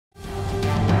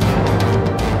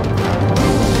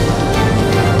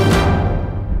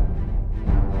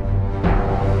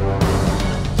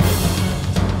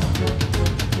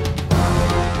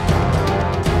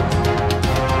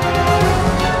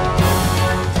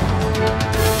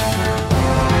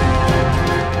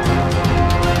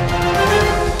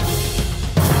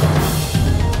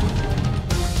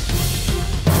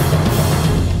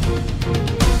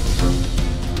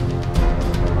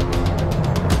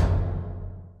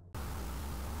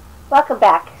Welcome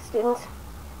back, students,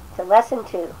 to Lesson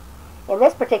 2. In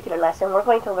this particular lesson, we're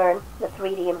going to learn the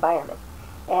 3D environment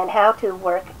and how to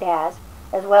work Daz,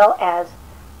 as well as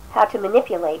how to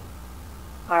manipulate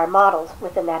our models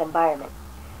within that environment.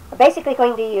 We're basically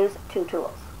going to use two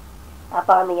tools, up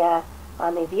on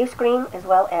the view screen as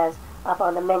well as up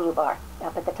on the menu bar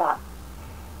up at the top.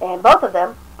 And both of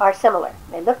them are similar.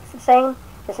 They look the same,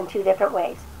 just in two different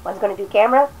ways. One's going to do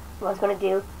camera, one's going to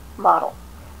do model.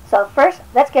 So first,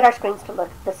 let's get our screens to look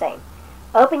the same.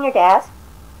 Open your Daz,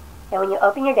 and when you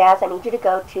open your Daz, I need you to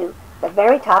go to the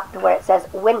very top to where it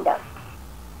says Window.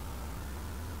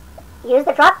 Use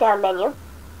the drop-down menu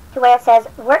to where it says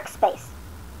Workspace,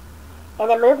 and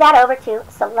then move that over to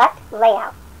Select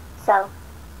Layout. So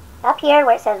up here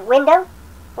where it says Window,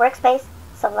 Workspace,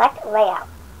 Select Layout.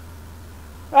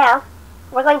 Now,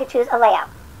 we're going to choose a layout.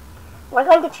 We're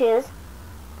going to choose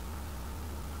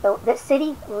the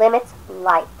City Limits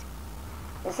Light.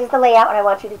 This is the layout I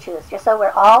want you to choose, just so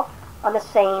we're all on the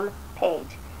same page.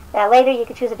 Now later you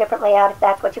can choose a different layout if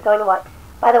that's what you're going to want.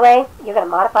 By the way, you're going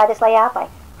to modify this layout by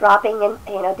dropping in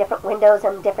different windows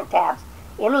and different tabs.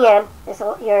 In the end, as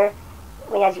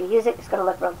you use it, it's going to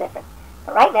look real different.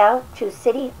 But right now, choose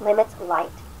City Limits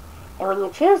Light. And when you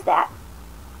choose that,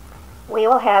 we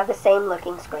will have the same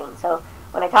looking screen. So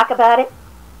when I talk about it,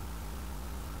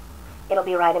 it'll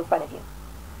be right in front of you.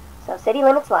 So City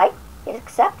Limits Light, hit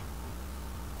accept.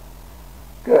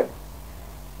 Good.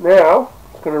 Now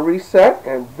it's going to reset,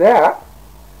 and that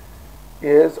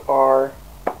is our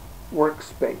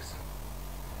workspace.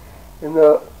 In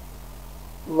the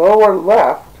lower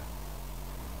left,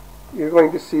 you're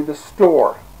going to see the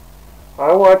store.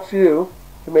 I want you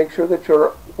to make sure that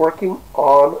you're working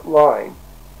online.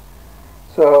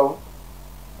 So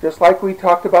just like we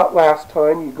talked about last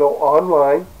time, you go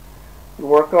online, you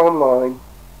work online,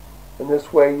 and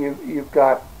this way you've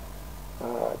got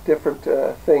different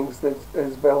things that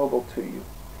is available to you.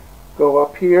 Go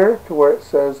up here to where it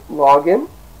says Login,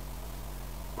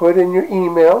 put in your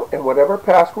email and whatever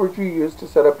password you use to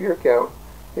set up your account,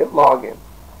 hit Login.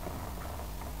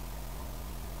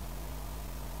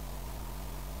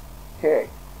 Okay,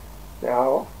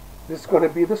 now this is going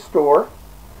to be the store.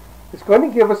 It's going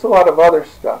to give us a lot of other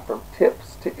stuff, from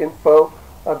tips to info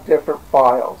of different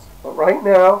files. But right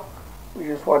now, we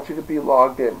just want you to be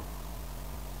logged in.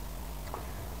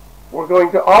 We're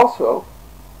going to also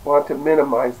want to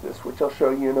minimize this, which I'll show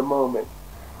you in a moment.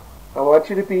 I want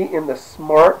you to be in the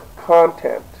Smart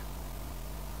Content.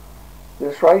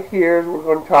 This right here is what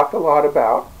we're going to talk a lot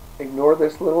about. Ignore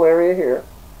this little area here.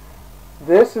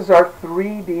 This is our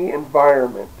 3D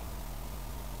environment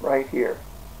right here.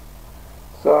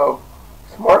 So,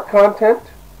 Smart Content,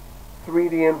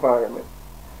 3D environment.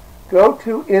 Go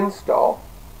to Install,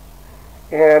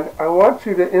 and I want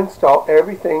you to install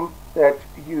everything that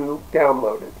you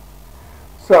downloaded.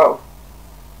 So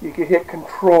you can hit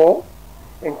Control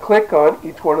and click on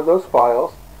each one of those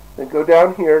files, then go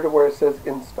down here to where it says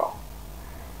Install.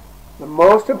 The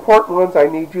most important ones I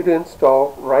need you to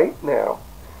install right now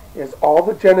is all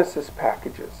the Genesis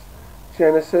packages.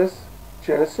 Genesis,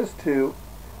 Genesis 2,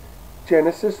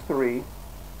 Genesis 3,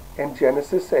 and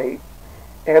Genesis 8,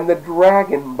 and the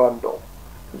Dragon Bundle.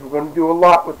 Because we're going to do a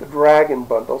lot with the Dragon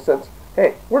Bundle since,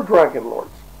 hey, we're Dragon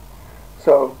Lords.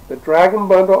 So the Dragon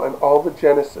Bundle and all the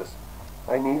Genesis,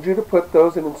 I need you to put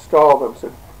those and install them.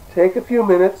 So take a few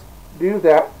minutes, do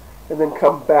that, and then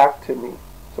come back to me.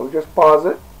 So just pause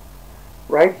it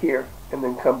right here and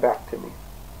then come back to me.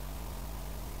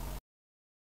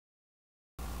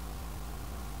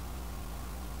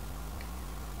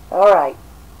 Alright,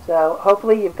 so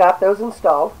hopefully you've got those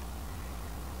installed.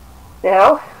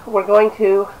 Now we're going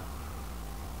to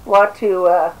want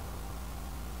to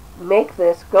make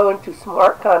this go into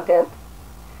Smart Content,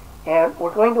 and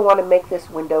we're going to want to make this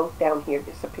window down here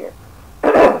disappear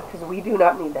because we do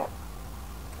not need that.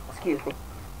 Excuse me.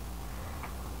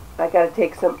 I got to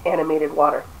take some animated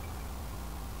water.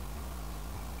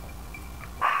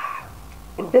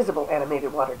 Invisible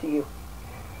animated water to you.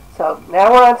 So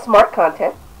now we're on Smart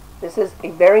Content. This is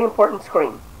a very important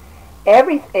screen.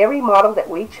 Every model that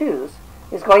we choose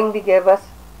is going to give us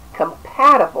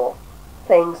compatible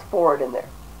things for it in there.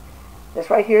 This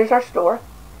right here is our store.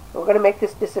 We're going to make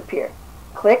this disappear.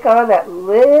 Click on that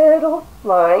little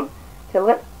line till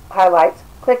it highlights.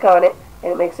 Click on it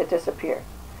and it makes it disappear.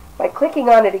 By clicking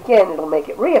on it again, it'll make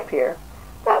it reappear,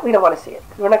 but we don't want to see it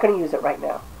because we're not going to use it right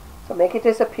now. So make it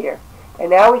disappear. And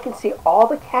now we can see all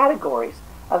the categories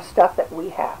of stuff that we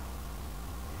have.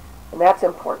 And that's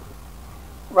important.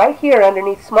 Right here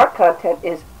underneath Smart Content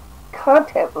is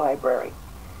Content Library.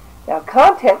 Now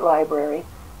Content Library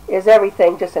is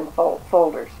everything just in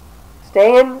folders.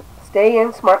 Stay stay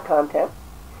in Smart Content,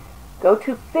 go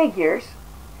to Figures,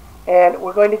 and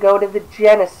we're going to go to the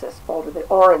Genesis folder, the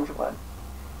orange one.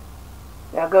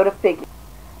 Now go to Figures.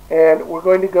 And we're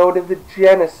going to go to the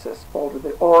Genesis folder,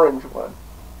 the orange one.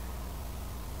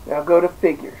 Now go to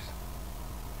Figures.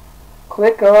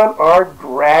 Click on our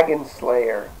Dragon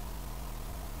Slayer.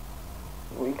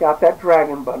 We got that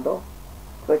dragon bundle.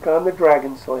 Click on the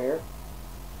Dragon Slayer.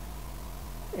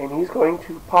 And he's going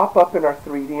to pop up in our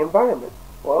 3D environment.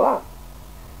 Voila.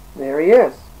 There he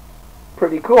is.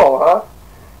 Pretty cool, huh?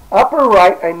 Upper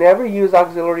right, I never use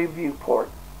auxiliary viewport.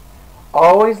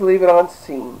 Always leave it on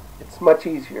scene. It's much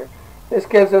easier. This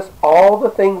gives us all the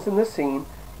things in the scene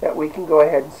that we can go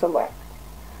ahead and select.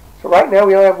 So right now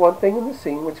we only have one thing in the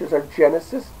scene, which is our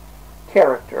Genesis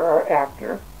character, our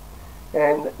actor.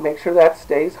 And make sure that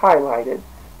stays highlighted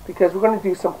because we're going to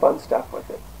do some fun stuff with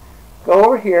it. Go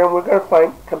over here and we're going to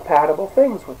find compatible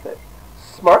things with it.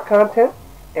 Smart Content,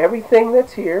 everything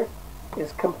that's here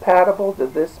is compatible to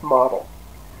this model.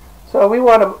 So we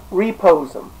want to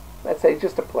repose them. Let's say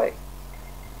just a play.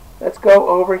 Let's go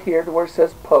over here to where it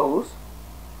says Pose.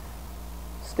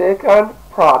 Stick on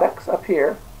Products up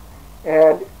here.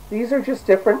 And these are just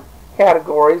different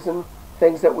categories and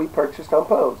things that we purchased on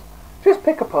Pose. Just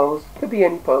pick a pose. Could be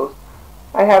any pose.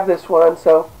 I have this one,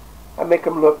 so I make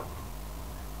him look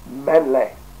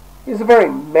manly. He's very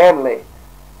manly.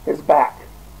 His back.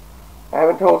 I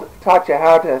haven't taught you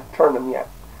how to turn him yet.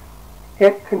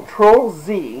 Hit Control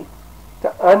Z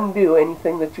to undo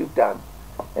anything that you've done.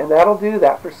 And that'll do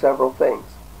that for several things.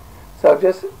 So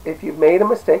just, if you've made a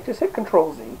mistake, just hit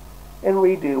Control Z and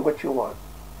redo what you want.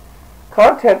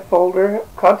 Content folder,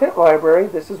 content library,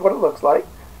 this is what it looks like.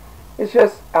 It's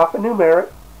just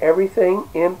alphanumeric, everything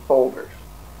in folders.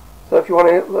 So if you want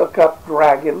to look up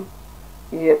dragon,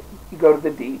 you go to the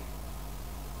D.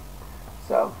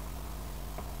 So,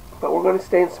 but we're going to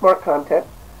stay in Smart Content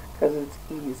because it's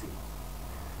easy.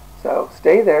 So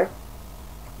stay there.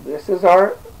 This is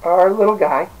our little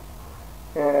guy,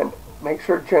 and make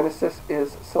sure Genesis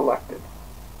is selected.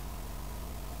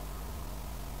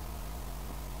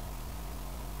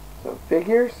 So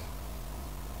Figures,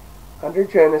 under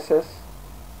Genesis,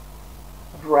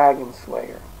 Dragon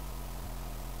Slayer.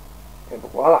 And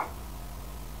voila.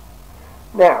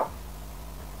 Now,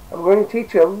 I'm going to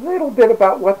teach you a little bit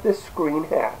about what this screen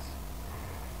has.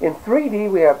 In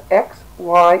 3D, we have X,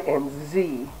 Y, and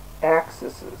Z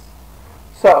axes.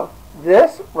 So,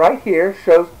 this right here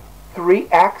shows 3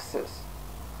 axes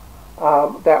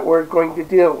that we're going to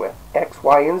deal with, X,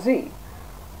 Y, and Z.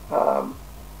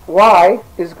 Y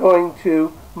is going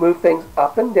to move things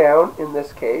up and down in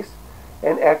this case,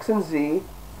 and X and Z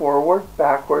forward,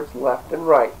 backwards, left, and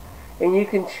right. And you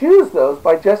can choose those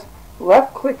by just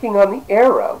left-clicking on the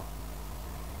arrow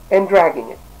and dragging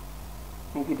it.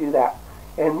 You can do that.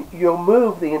 And you'll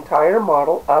move the entire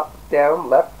model up, down,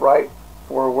 left, right,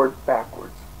 forward,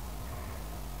 backwards.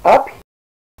 Up here,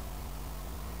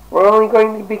 we're only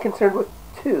going to be concerned with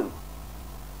two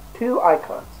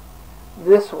icons.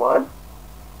 This one,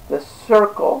 the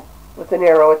circle with an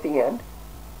arrow at the end,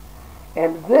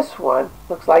 and this one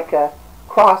looks like a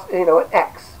cross, an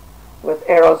X with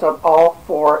arrows on all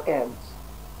 4 ends.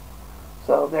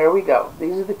 So there we go.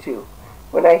 These are the two.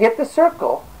 When I hit the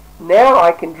circle, now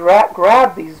I can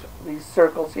grab these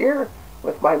circles here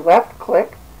with my left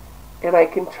click, and I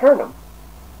can turn them.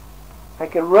 I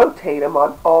can rotate them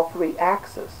on all 3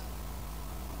 axes.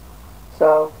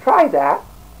 So try that.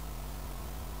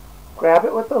 Grab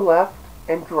it with the left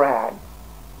and drag.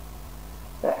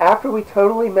 Now after we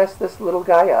totally mess this little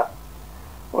guy up,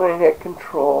 we're going to hit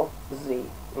Control Z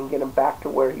and get him back to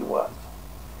where he was.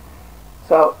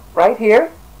 So right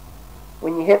here,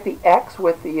 when you hit the X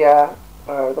with the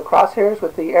crosshairs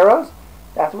with the arrows,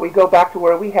 that's when we go back to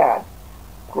where we had.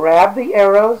 Grab the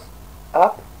arrows,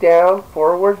 up, down,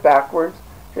 forward, backwards.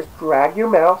 Just drag your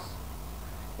mouse,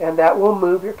 and that will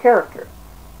move your character.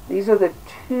 These are the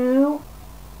 2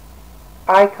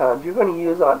 icons you're going to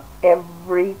use on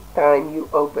every time you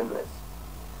open this.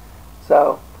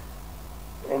 So,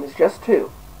 and it's just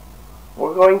 2.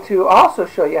 We're going to also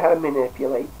show you how to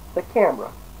manipulate the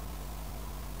camera.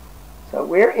 So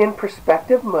we're in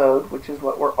perspective mode, which is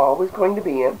what we're always going to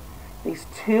be in. These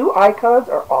 2 icons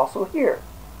are also here.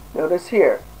 Notice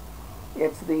here,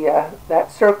 it's the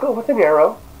that circle with an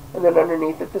arrow, and then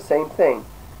underneath it the same thing.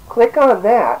 Click on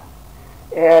that,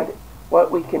 and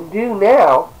what we can do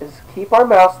now is keep our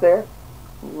mouse there,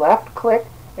 left click,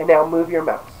 and now move your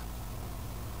mouse.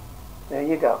 There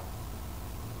you go.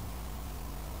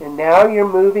 And now you're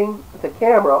moving the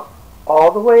camera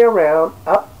all the way around,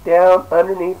 up, down,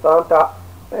 underneath, on top.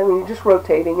 I mean, you're just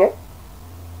rotating it.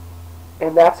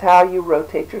 And that's how you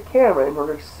rotate your camera in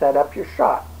order to set up your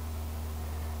shot.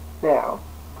 Now,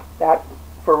 that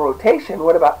for rotation,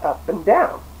 what about up and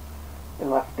down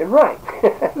and left and right?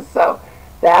 So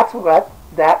that's what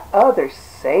that other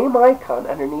same icon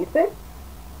underneath it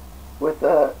with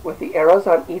the arrows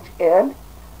on each end,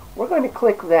 we're going to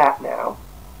click that now.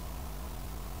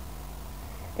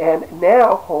 And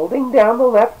now, holding down the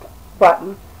left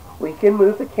button, we can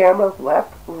move the camera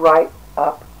left, right,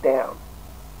 up, down.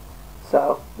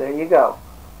 So there you go.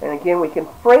 And again, we can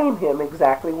frame him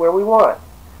exactly where we want.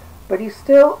 But he's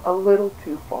still a little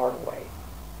too far away.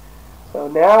 So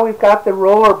now we've got the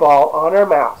roller ball on our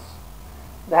mouse.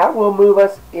 That will move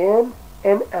us in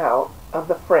and out of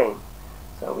the frame.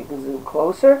 So we can zoom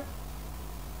closer,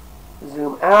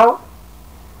 zoom out.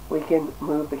 We can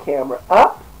move the camera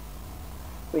up.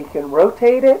 We can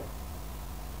rotate it.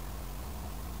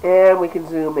 And we can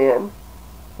zoom in.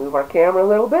 Move our camera a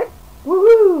little bit.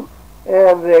 Woohoo!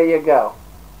 And there you go.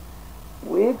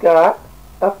 We've got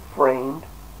a framed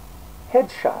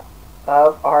headshot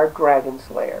of our Dragon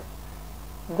Slayer.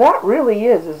 That really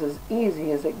is as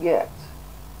easy as it gets.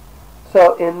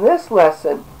 So in this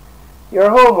lesson,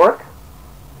 your homework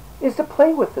is to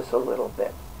play with this a little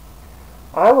bit.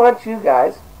 I want you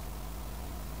guys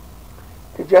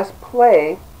to just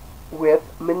play with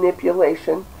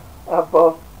manipulation of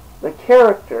both the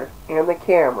character and the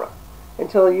camera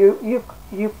until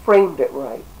you've framed it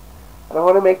right. I don't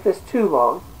want to make this too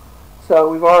long,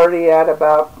 so we've already at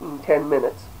about 10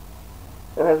 minutes,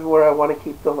 and that's where I want to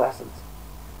keep the lessons.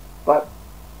 But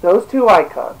those two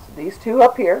icons, these two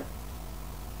up here,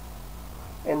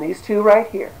 and these two right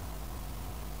here.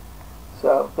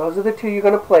 So those are the two you're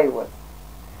going to play with.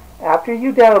 After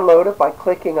you download it by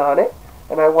clicking on it,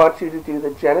 and I want you to do the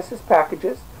Genesis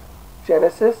packages,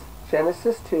 Genesis,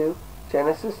 Genesis 2,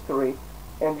 Genesis 3,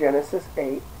 and Genesis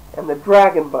 8, and the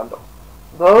Dragon Bundle.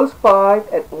 Those 5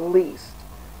 at least.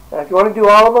 Now if you want to do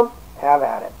all of them, have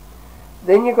at it.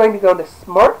 Then you're going to go to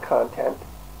Smart Content.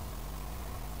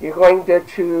 You're going to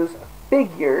choose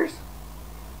Figures.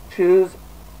 Choose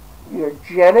your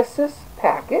Genesis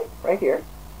packet, right here,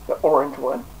 the orange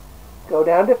one. Go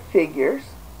down to Figures,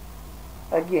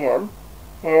 again,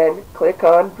 and click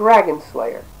on Dragon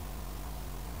Slayer.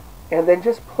 And then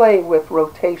just play with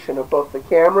rotation of both the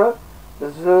camera,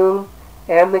 the zoom,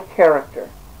 and the character.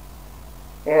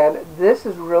 And this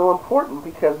is real important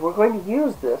because we're going to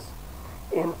use this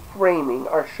in framing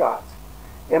our shots.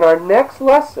 In our next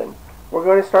lesson, we're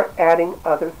going to start adding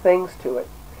other things to it.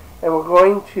 And we're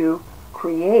going to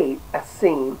create a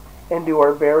scene and do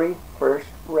our very first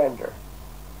render.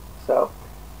 So,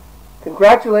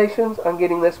 congratulations on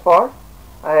getting this far.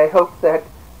 I hope that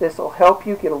this will help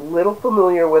you get a little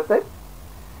familiar with it.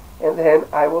 And then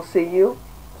I will see you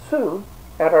soon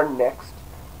at our next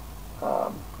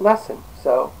lesson.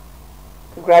 So,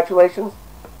 congratulations,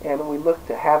 and we look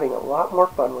to having a lot more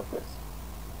fun with this.